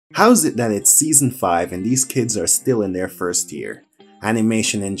How's it that it's season 5 and these kids are still in their first year?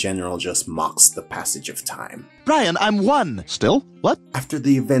 Animation in general just mocks the passage of time. Brian, I'm 1. Still? What? After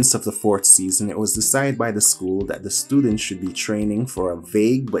the events of the 4th season, it was decided by the school that the students should be training for a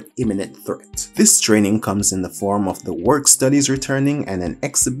vague but imminent threat. This training comes in the form of the work studies returning and an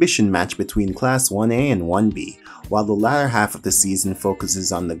exhibition match between Class 1A and 1B, while the latter half of the season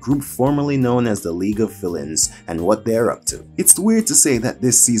focuses on the group formerly known as the League of Villains and what they're up to. It's weird to say that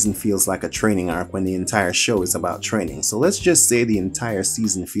this season feels like a training arc when the entire show is about training, so let's just say the entire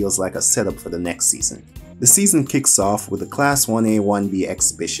season feels like a setup for the next season. The season kicks off with a Class 1A 1B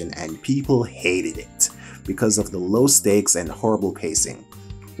exhibition and people hated it because of the low stakes and horrible pacing.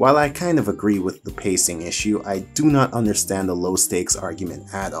 While I kind of agree with the pacing issue, I do not understand the low stakes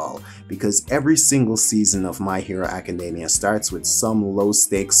argument at all, because every single season of My Hero Academia starts with some low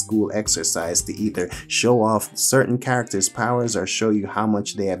stakes school exercise to either show off certain characters' powers or show you how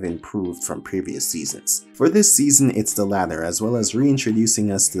much they have improved from previous seasons. For this season, it's the latter, as well as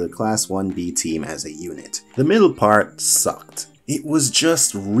reintroducing us to the Class 1B team as a unit. The middle part sucked. It was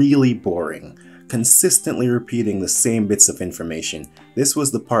just really boring, consistently repeating the same bits of information. This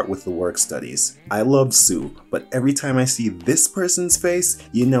was the part with the work studies. I love Sue, but every time I see this person's face,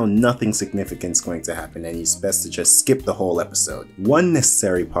 you know nothing significant is going to happen and it's best to just skip the whole episode. One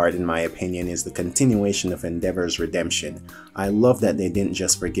necessary part in my opinion is the continuation of Endeavor's redemption. I love that they didn't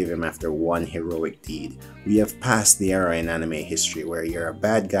just forgive him after one heroic deed. We have passed the era in anime history where you're a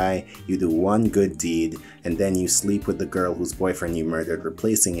bad guy, you do one good deed, and then you sleep with the girl whose boyfriend you murdered,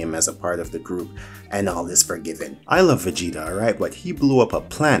 replacing him as a part of the group, and all is forgiven. I love Vegeta, alright, but he blew up a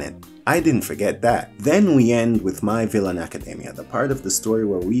planet. I didn't forget that. Then we end with My Villain Academia, the part of the story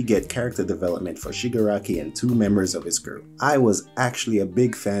where we get character development for Shigaraki and 2 members of his group. I was actually a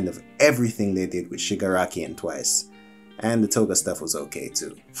big fan of everything they did with Shigaraki and Twice. And the Toga stuff was okay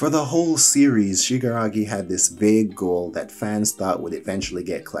too. For the whole series, Shigaraki had this vague goal that fans thought would eventually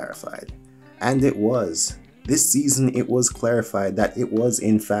get clarified. And it was. This season it was clarified that it was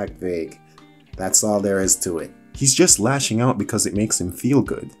in fact vague. That's all there is to it. He's just lashing out because it makes him feel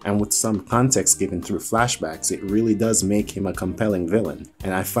good, and with some context given through flashbacks, it really does make him a compelling villain,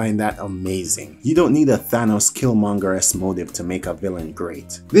 and I find that amazing. You don't need a Thanos Killmonger-esque motive to make a villain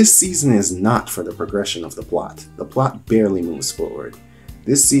great. This season is not for the progression of the plot. The plot barely moves forward.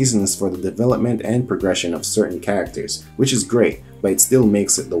 This season is for the development and progression of certain characters, which is great, but it still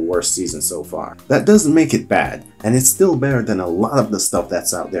makes it the worst season so far. That doesn't make it bad, and it's still better than a lot of the stuff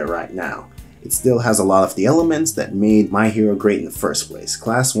that's out there right now. It still has a lot of the elements that made My Hero great in the first place.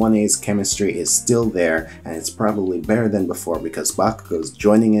 Class 1A's chemistry is still there, and it's probably better than before because Bakugo's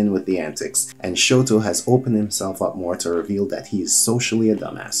joining in with the antics, and Shoto has opened himself up more to reveal that he is socially a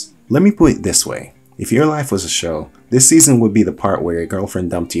dumbass. Let me put it this way. If your life was a show, this season would be the part where your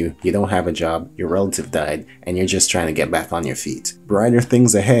girlfriend dumped you, you don't have a job, your relative died, and you're just trying to get back on your feet. Brighter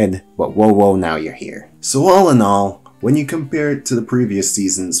things ahead, but whoa, now you're here. So all in all, when you compare it to the previous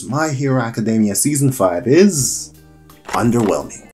seasons, My Hero Academia Season 5 is underwhelming.